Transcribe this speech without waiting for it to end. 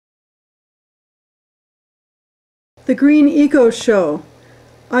The Green Eco Show.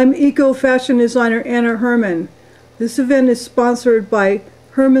 I'm eco fashion designer Anna Herman. This event is sponsored by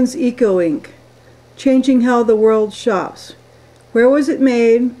Herman's Eco Inc., changing how the world shops. Where was it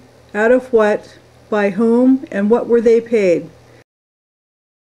made? Out of what? By whom? And what were they paid?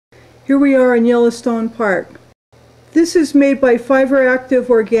 Here we are in Yellowstone Park. This is made by Fiber Active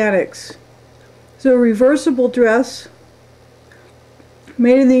Organics. It's a reversible dress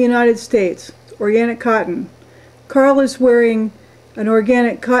made in the United States, organic cotton. Carl is wearing an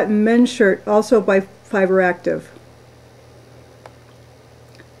organic cotton men's shirt, also by Fiber Active.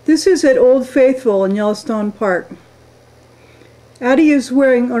 This is at Old Faithful in Yellowstone Park. Addie is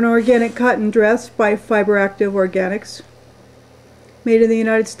wearing an organic cotton dress by Fiber Active Organics, made in the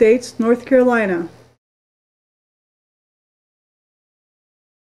United States, North Carolina.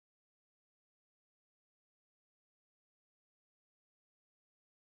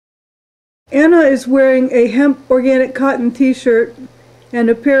 Anna is wearing a hemp organic cotton t-shirt and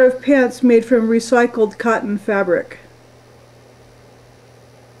a pair of pants made from recycled cotton fabric.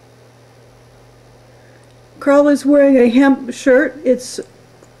 Carl is wearing a hemp shirt. It's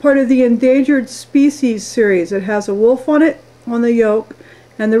part of the Endangered Species series. It has a wolf on it, on the yoke,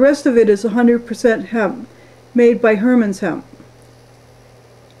 and the rest of it is 100% hemp, made by Herman's Hemp.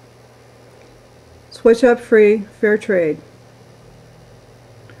 Sweatshop free, fair trade.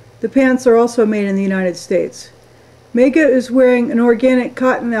 The pants are also made in the United States. Mega is wearing an organic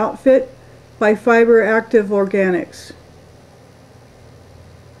cotton outfit by Fiber Active Organics.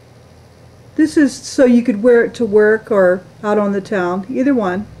 This is so you could wear it to work or out on the town, either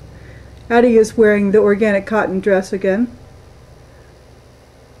one. Addie is wearing the organic cotton dress again.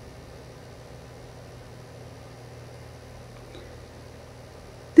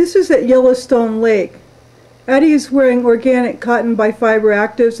 This is at Yellowstone Lake. Addie is wearing organic cotton by Fiber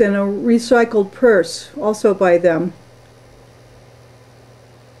Actives and a recycled purse, also by them.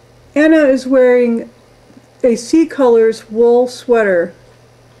 Anna is wearing a Sea Colors wool sweater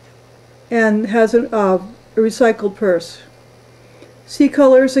and has a recycled purse. Sea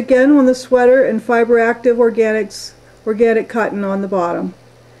Colors again on the sweater and Fiber Active Organics organic cotton on the bottom.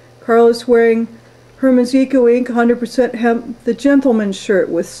 Carl is wearing Herman's Eco Inc. 100% hemp, the gentleman's shirt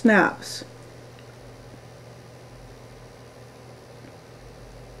with snaps.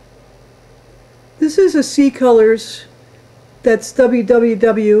 This is a Sea Colors, that's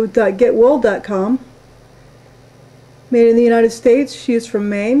www.getwool.com, made in the United States. She is from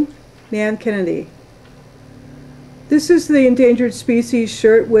Maine, Nan Kennedy. This is the Endangered Species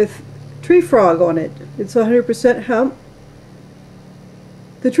shirt with tree frog on it. It's 100% hemp.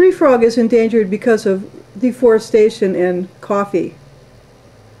 The tree frog is endangered because of deforestation and coffee.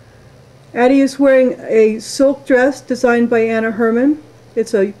 Addie is wearing a silk dress designed by Anna Herman.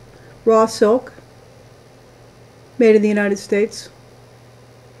 It's a raw silk, made in the United States.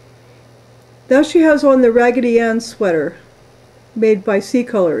 Now she has on the Raggedy Ann sweater, made by Sea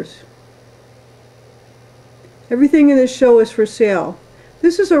Colors. Everything in this show is for sale.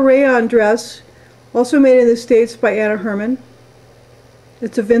 This is a rayon dress, also made in the States by Anna Herman.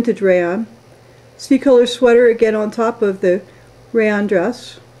 It's a vintage rayon. Sea Colors sweater again on top of the rayon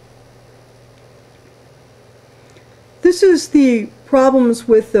dress. This is the problems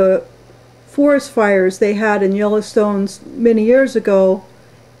with the forest fires they had in Yellowstone many years ago,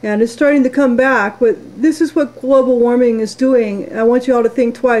 and it's starting to come back, but this is what global warming is doing. I want you all to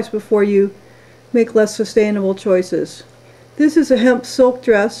think twice before you make less sustainable choices. This is a hemp silk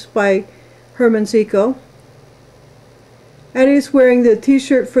dress by Herman's Eco. Addie is wearing the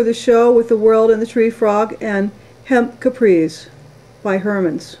t-shirt for the show with the world and the tree frog and hemp capris by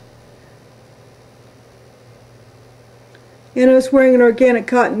Herman's. Anna is wearing an organic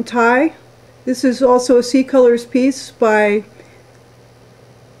cotton tie. This is also a Sea Colors piece by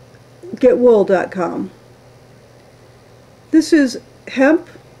getwool.com. This is hemp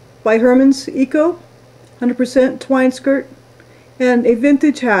by Herman's Eco, 100% twine skirt, and a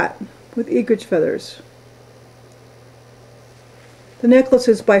vintage hat with egret feathers. The necklace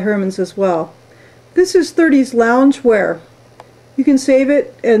is by Herman's as well. This is 30s loungewear. You can save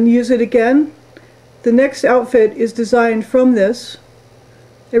it and use it again. The next outfit is designed from this.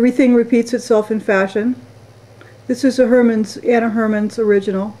 Everything repeats itself in fashion. This is a Anna Herman's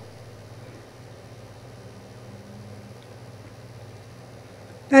original.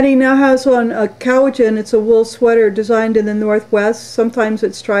 Addie now has on a cowichan. It's a wool sweater designed in the Northwest. Sometimes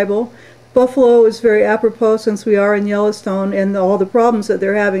it's tribal. Buffalo is very apropos since we are in Yellowstone and all the problems that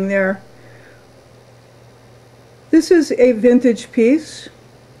they're having there. This is a vintage piece.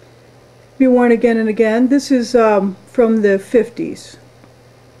 Be worn again and again. This is from the 50s.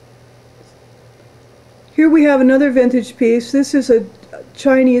 Here we have another vintage piece. This is a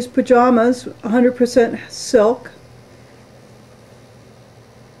Chinese pajamas, 100% silk.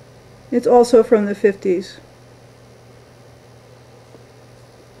 It's also from the 50s.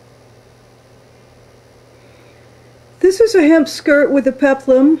 This is a hemp skirt with a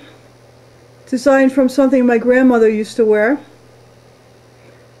peplum, designed from something my grandmother used to wear.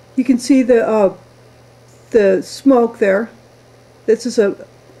 You can see the smoke there. This is a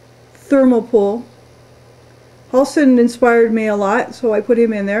thermal pool. Halston inspired me a lot, so I put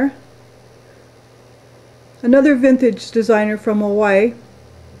him in there. Another vintage designer from Hawaii.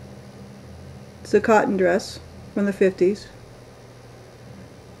 It's a cotton dress from the 50s.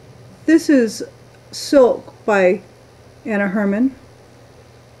 This is silk by Anna Herman.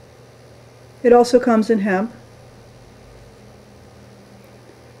 It also comes in hemp.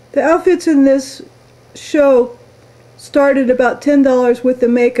 The outfits in this show start at about $10 with the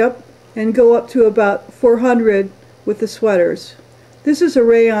makeup and go up to about $400 with the sweaters. This is a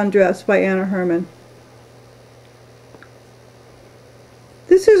rayon dress by Anna Herman.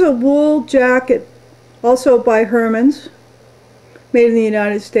 This is a wool jacket, also by Herman's, made in the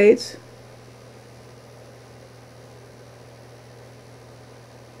United States.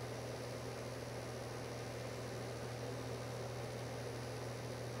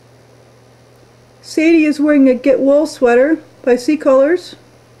 Sadie is wearing a Get Wool sweater by Sea Colors.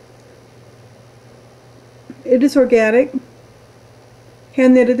 It is organic,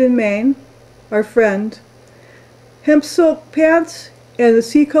 hand knitted in Maine, our friend. Hemp silk pants and the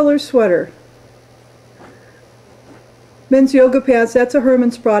Sea Colors sweater. Men's yoga pants, that's a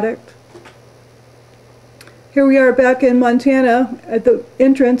Herman's product. Here we are back in Montana at the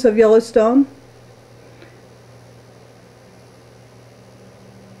entrance of Yellowstone.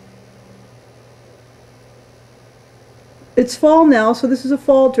 It's fall now, so this is a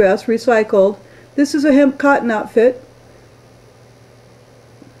fall dress, recycled. This is a hemp cotton outfit.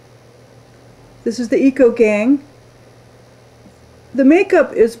 This is the Eco Gang. The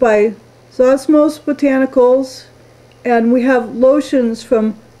makeup is by Zosmos Botanicals, and we have lotions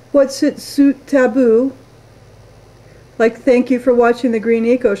from What's It Suit Taboo, like Thank You for Watching the Green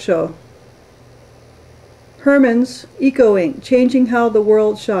Eco Show. Herman's Eco Ink, changing how the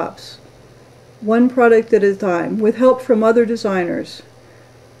world shops. One product at a time, with help from other designers.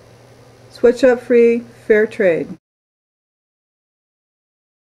 Sweatshop free, fair trade.